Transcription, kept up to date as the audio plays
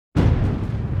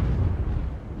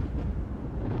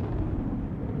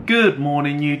Good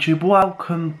morning YouTube,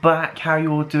 welcome back. How you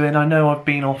all doing? I know I've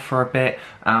been off for a bit.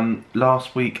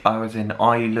 Last week I was in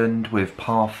Ireland with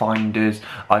Pathfinders.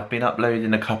 I've been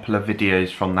uploading a couple of videos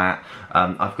from that.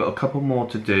 I've got a couple more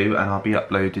to do and I'll be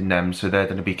uploading them, so they're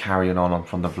going to be carrying on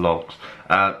from the vlogs.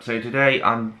 So today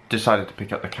I'm decided to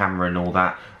pick up the camera and all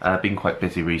that. Been quite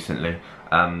busy recently.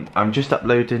 I'm just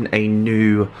uploading a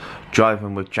new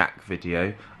driving with Jack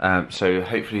video, so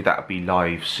hopefully that'll be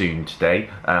live soon today.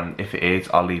 If it is,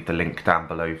 I'll leave the link down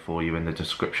below for you in the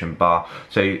description bar.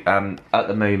 So at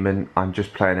the moment I'm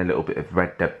just playing a little bit of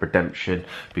Red Dead Redemption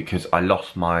because I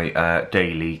lost my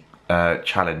daily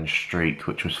challenge streak,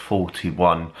 which was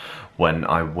 41 when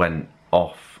I went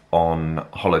off on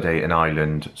holiday in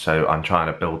Ireland, so I'm trying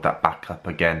to build that back up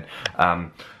again.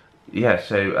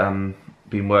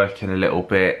 Been working a little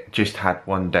bit, just had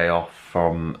one day off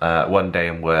from one day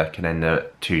in work and then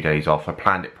 2 days off. I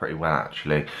planned it pretty well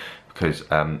actually, because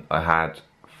I had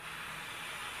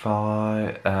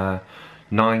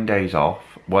 9 days off,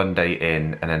 1 day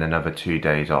in and then another 2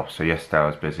 days off. So yesterday I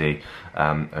was busy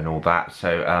and all that.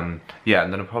 So yeah,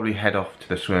 and then I'll probably head off to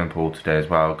the swimming pool today as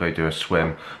well. I'll go do a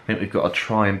swim. I think we've got to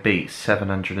try and beat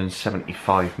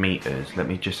 775 meters. Let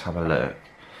me just have a look.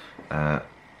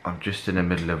 I'm just in the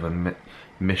middle of a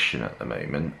mission at the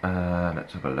moment.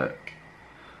 Let's have a look.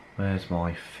 Where's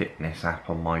my fitness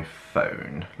app on my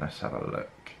phone? Let's have a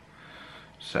look.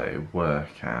 So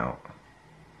workout.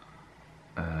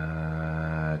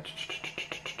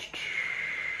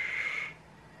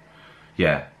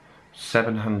 Yeah,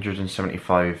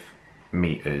 775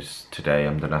 meters today.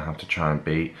 I'm gonna have to try and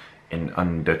beat in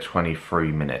under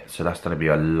 23 minutes. So that's gonna be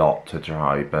a lot to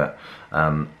try, but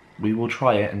we will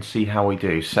try it and see how we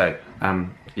do. So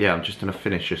yeah, I'm just gonna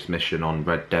finish this mission on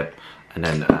Red Dead and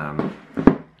then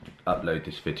upload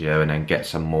this video and then get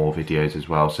some more videos as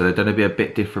well. So they're gonna be a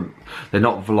bit different. They're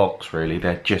not vlogs really,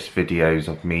 they're just videos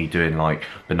of me doing like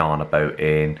banana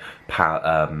boating,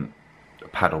 paddle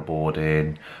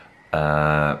boarding.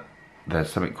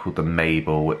 There's something called the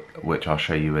Mabel, which I'll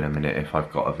show you in a minute if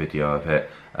I've got a video of it,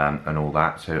 and all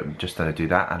that. So I'm just going to do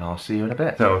that and I'll see you in a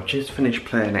bit. So I've just finished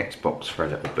playing Xbox for a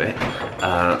little bit.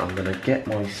 I'm going to get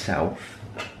myself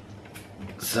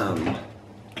some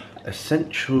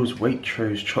Essentials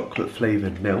Waitrose chocolate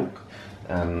flavoured milk,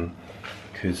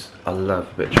 because I love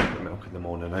a bit of chocolate milk in the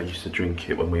morning. I used to drink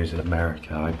it when we was in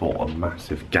America. I bought a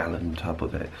massive gallon tub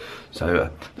of it. So I'm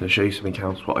going to show you something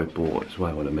else what I bought as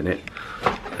well in a minute.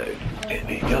 So here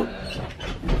we go.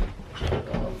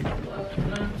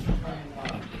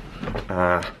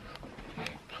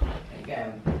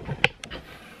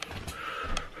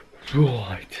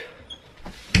 Right.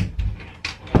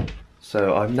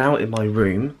 So I'm now in my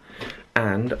room,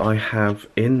 and I have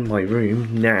in my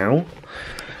room now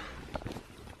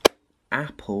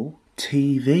Apple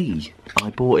TV. I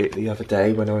bought it the other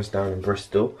day when I was down in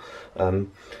Bristol, and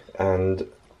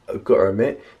I've got to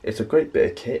admit it's a great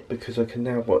bit of kit because I can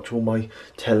now watch all my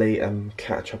telly and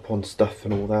catch up on stuff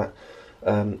and all that,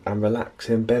 and relax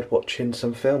in bed watching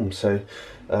some films. So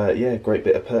yeah, great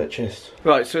bit of purchase.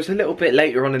 Right, so it's a little bit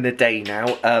later on in the day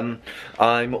now.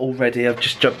 I've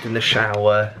just jumped in the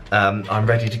shower. I'm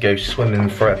ready to go swimming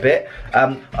for a bit.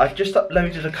 I've just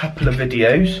uploaded a couple of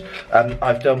videos.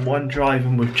 I've done one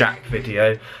driving with Jack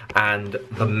video and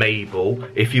the Mabel.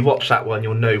 If you watch that one,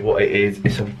 you'll know what it is.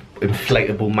 It's an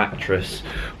inflatable mattress.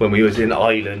 When we was in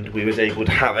Ireland, we was able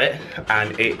to have it,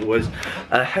 and it was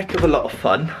a heck of a lot of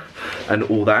fun and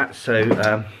all that.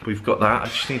 So we've got that. I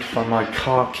just need to find my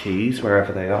car keys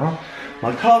wherever they are.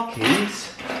 My car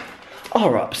keys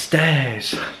are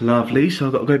upstairs. Lovely. So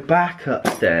I've got to go back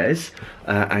upstairs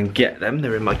and get them.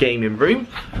 They're in my gaming room.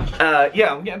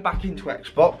 Yeah, I'm getting back into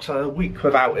Xbox. A week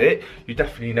without it, you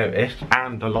definitely noticed.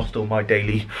 And I lost all my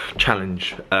daily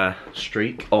challenge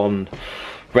streak on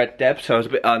Red Dead, so I was a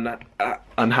bit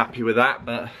unhappy with that,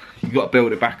 but you got to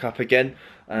build it back up again.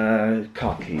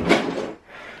 Car keys.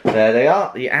 There they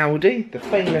are, the Audi, the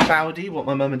famous Audi, what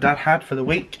my mum and dad had for the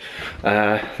week.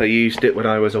 They used it when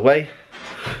I was away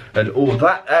and all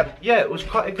that. Yeah, it was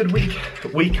quite a good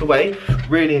week away.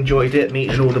 Really enjoyed it,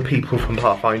 meeting all the people from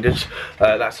Pathfinders.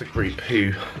 That's a group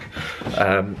who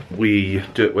we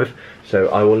do it with. So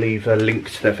I will leave a link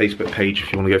to their Facebook page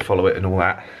if you want to go follow it and all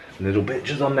that. Little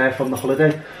pictures on there from the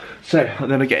holiday. So I'm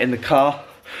gonna get in the car.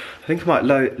 I think I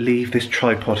might leave this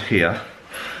tripod here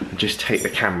and just take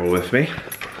the camera with me.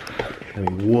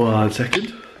 Give me 1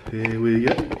 second. Here we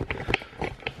go.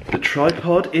 The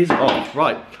tripod is off.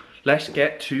 Right, let's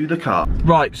get to the car.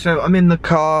 Right, so I'm in the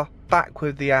car, back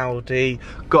with the Audi.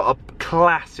 Got a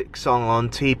classic song on,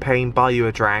 T-Pain, Buy You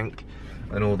a Drink.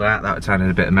 and all that. That sounded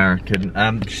a bit American.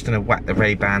 Just gonna whack the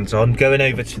Ray-Bans on. Going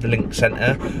over to the link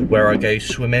centre where I go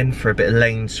swimming for a bit of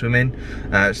lane swimming.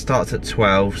 It starts at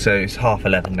 12, so it's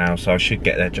 11:30 now, so I should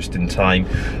get there just in time.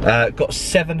 Got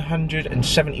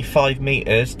 775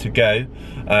 metres to go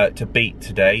to beat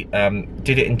today.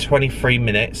 Did it in 23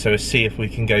 minutes, so we'll see if we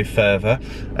can go further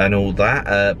and all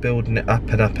that. Building it up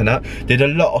and up and up. Did a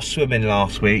lot of swimming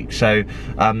last week, so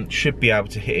should be able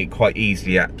to hit it quite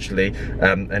easily actually.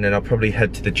 And then I'll probably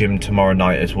head to the gym tomorrow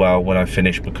night as well when I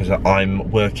finish, because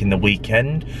I'm working the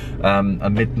weekend, a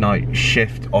midnight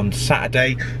shift on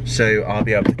Saturday, so I'll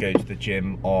be able to go to the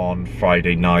gym on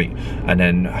Friday night and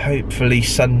then hopefully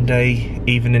Sunday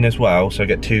evening as well, so I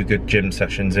get 2 good gym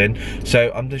sessions in.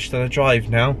 So I'm just gonna drive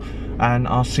now and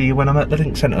I'll see you when I'm at the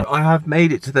link centre. I have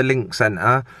made it to the link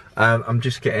centre. I'm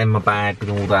just getting my bag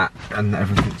and all that and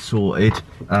everything sorted.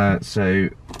 So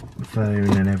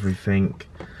phone and everything.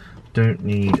 Don't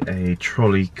need a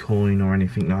trolley coin or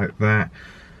anything like that.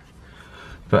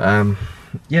 But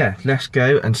yeah, let's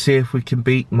go and see if we can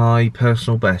beat my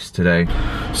personal best today.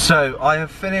 So I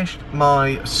have finished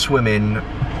my swimming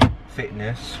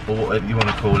fitness, or whatever you want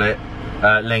to call it,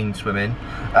 lane swimming.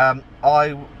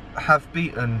 I have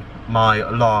beaten my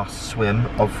last swim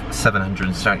of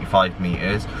 775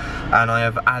 metres, and I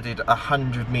have added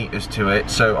 100 metres to it,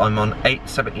 so I'm on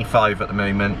 875 at the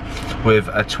moment with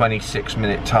a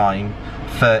 26-minute time,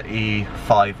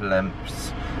 35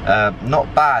 lengths.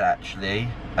 Not bad actually.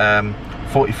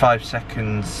 45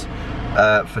 seconds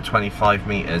for 25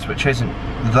 metres, which isn't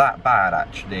that bad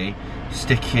actually.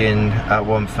 Sticking at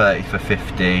 1:30 for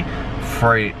 50,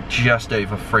 just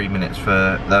over 3 minutes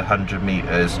for the 100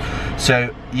 metres. So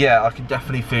yeah, I can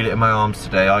definitely feel it in my arms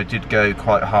today. I did go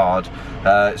quite hard.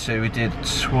 So we did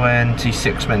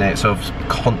 26 minutes of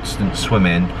constant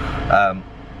swimming.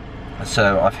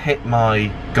 So I've hit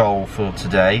my goal for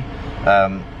today.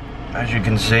 As you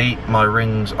can see, my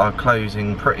rings are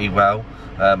closing pretty well.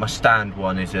 My stand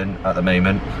one isn't at the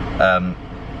moment,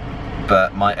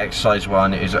 but my exercise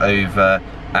one is over,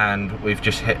 and we've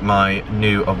just hit my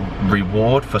new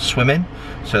reward for swimming,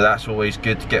 so that's always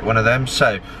good to get one of them.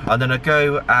 So I'm gonna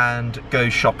go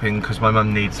shopping because my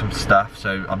mum needs some stuff,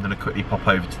 so I'm gonna quickly pop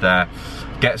over to there,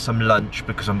 get some lunch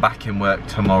because I'm back in work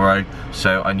tomorrow,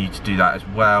 so I need to do that as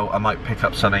well. I might pick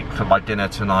up something for my dinner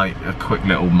tonight, a quick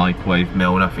little microwave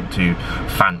meal, nothing too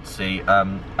fancy,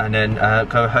 and then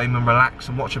go home and relax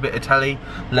and watch a bit of telly,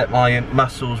 let my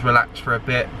muscles relax for a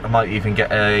bit. I might even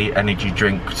get a energy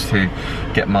drink to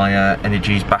get my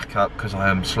energies back up because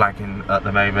I am slagging at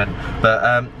the moment.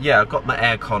 But yeah, I've got my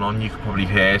aircon on, you can probably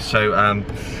hear, so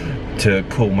to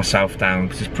cool myself down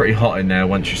because it's pretty hot in there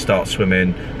once you start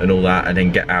swimming and all that, and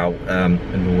then get out and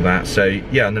all that. So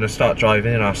yeah, I'm gonna start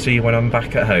driving and I'll see you when I'm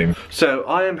back at home. So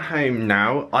I am home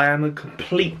now. I am a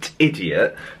complete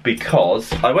idiot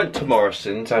because I went to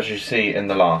Morrison's, as you see in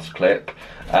the last clip.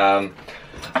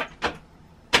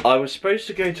 I was supposed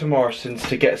to go to Morrison's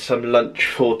to get some lunch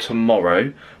for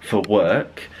tomorrow for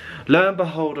work. Lo and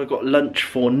behold, I got lunch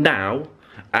for now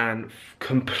and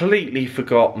completely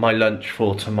forgot my lunch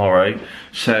for tomorrow.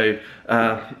 So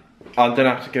I'm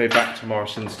gonna have to go back to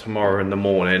Morrison's tomorrow in the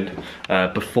morning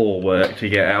before work to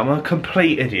get it. I'm a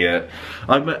complete idiot.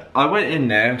 I went in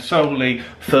there solely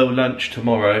for lunch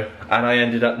tomorrow and I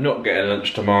ended up not getting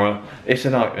lunch tomorrow. It's a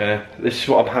nightmare. This is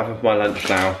what I'm having for my lunch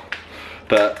now.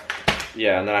 But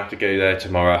yeah, and then I have to go there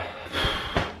tomorrow.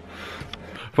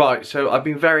 Right, so I've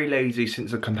been very lazy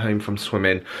since I come home from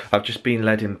swimming. I've just been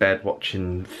led in bed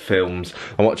watching films.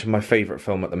 I'm watching my favourite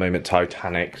film at the moment,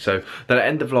 Titanic. So then I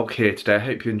end the vlog here today. I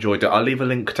hope you enjoyed it. I'll leave a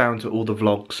link down to all the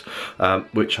vlogs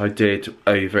which I did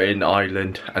over in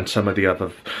Ireland, and some of the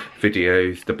other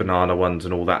videos, the banana ones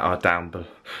and all that, are down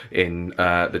in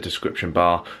the description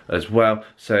bar as well.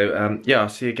 So yeah, I'll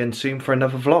see you again soon for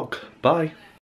another vlog. Bye.